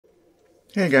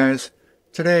Hey guys,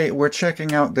 today we're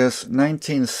checking out this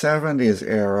 1970s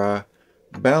era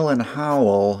Bell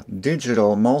Howell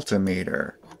digital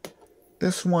multimeter.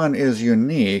 This one is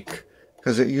unique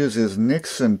because it uses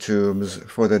Nixie tubes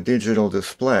for the digital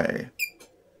display.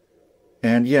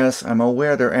 And yes, I'm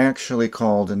aware they're actually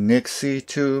called Nixie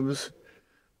tubes,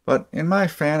 but in my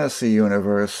fantasy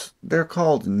universe, they're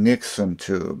called Nixie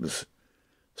tubes.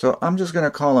 So I'm just going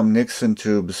to call them Nixie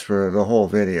tubes for the whole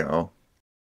video.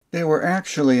 They were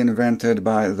actually invented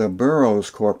by the Burroughs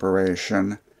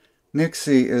Corporation.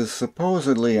 Nixie is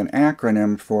supposedly an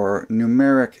acronym for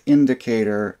Numeric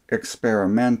Indicator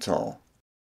Experimental.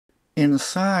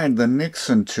 Inside the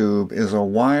Nixie tube is a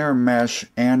wire mesh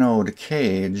anode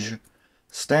cage.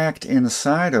 Stacked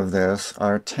inside of this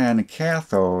are 10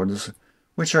 cathodes,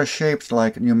 which are shaped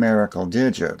like numerical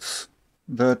digits.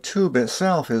 The tube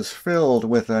itself is filled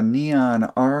with a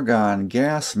neon-argon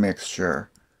gas mixture.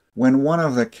 When one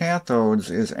of the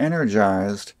cathodes is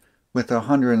energized with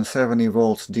 170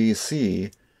 volts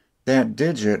DC, that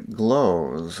digit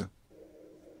glows.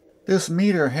 This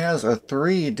meter has a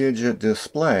 3-digit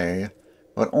display,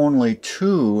 but only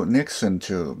 2 Nixie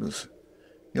tubes.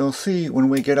 You'll see when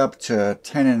we get up to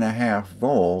 10.5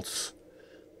 volts,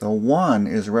 the 1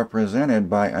 is represented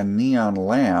by a neon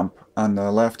lamp on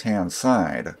the left-hand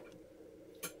side.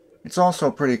 It's also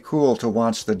pretty cool to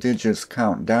watch the digits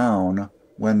count down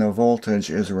when the voltage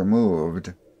is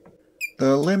removed.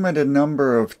 The limited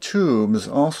number of tubes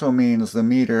also means the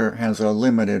meter has a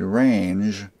limited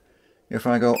range. If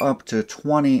I go up to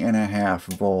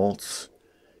 20.5 volts,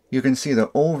 you can see the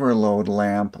overload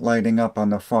lamp lighting up on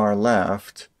the far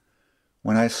left.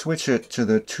 When I switch it to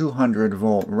the 200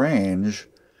 volt range,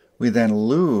 we then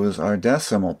lose our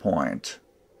decimal point.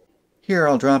 Here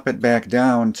I'll drop it back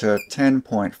down to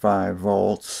 10.5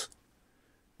 volts.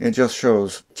 It just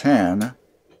shows 10.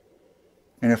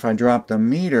 And if I drop the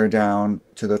meter down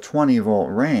to the 20 volt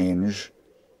range,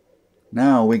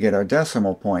 now we get our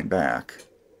decimal point back.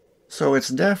 So it's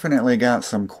definitely got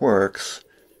some quirks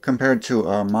compared to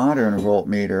a modern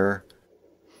voltmeter.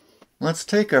 Let's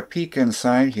take a peek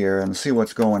inside here and see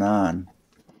what's going on.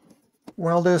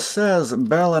 Well, this says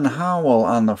Bell Howell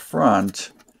on the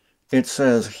front. It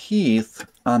says Heath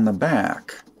on the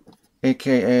back,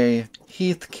 aka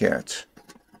Heathkit.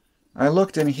 I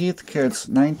looked in Heathkit's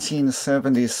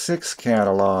 1976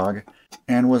 catalog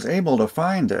and was able to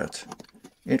find it.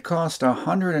 It cost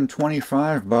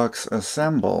 $125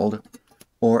 assembled,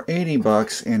 or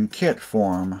 $80 in kit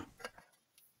form.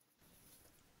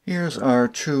 Here's our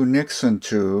 2 Nixie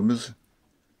tubes.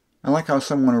 I like how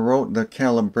someone wrote the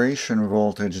calibration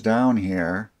voltage down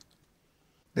here.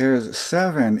 There's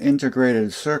 7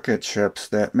 integrated circuit chips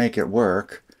that make it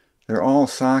work. They're all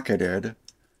socketed.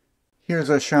 Here's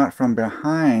a shot from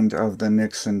behind of the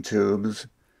Nixie tubes.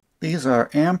 These are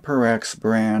Amperex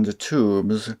brand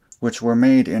tubes, which were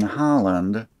made in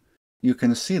Holland. You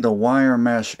can see the wire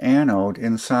mesh anode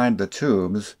inside the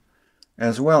tubes,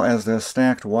 as well as the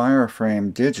stacked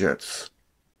wireframe digits.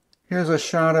 Here's a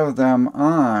shot of them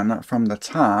on from the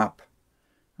top.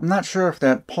 I'm not sure if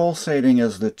that pulsating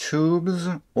is the tubes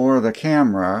or the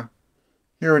camera.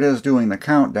 Here it is doing the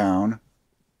countdown.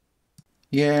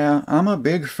 Yeah, I'm a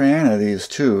big fan of these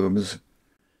tubes.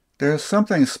 There's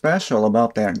something special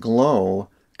about that glow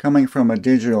coming from a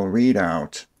digital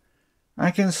readout.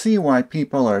 I can see why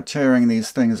people are tearing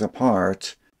these things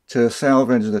apart to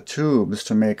salvage the tubes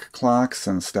to make clocks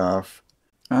and stuff.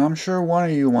 I'm sure one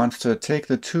of you wants to take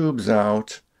the tubes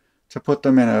out to put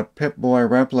them in a Pip-Boy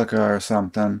replica or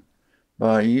something,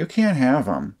 but you can't have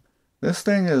them. This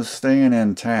thing is staying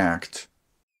intact.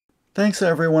 Thanks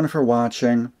everyone for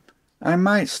watching. I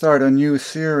might start a new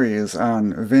series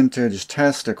on vintage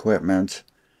test equipment.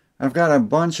 I've got a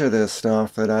bunch of this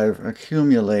stuff that I've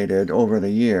accumulated over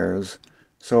the years,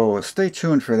 so stay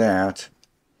tuned for that.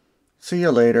 See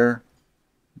you later.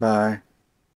 Bye.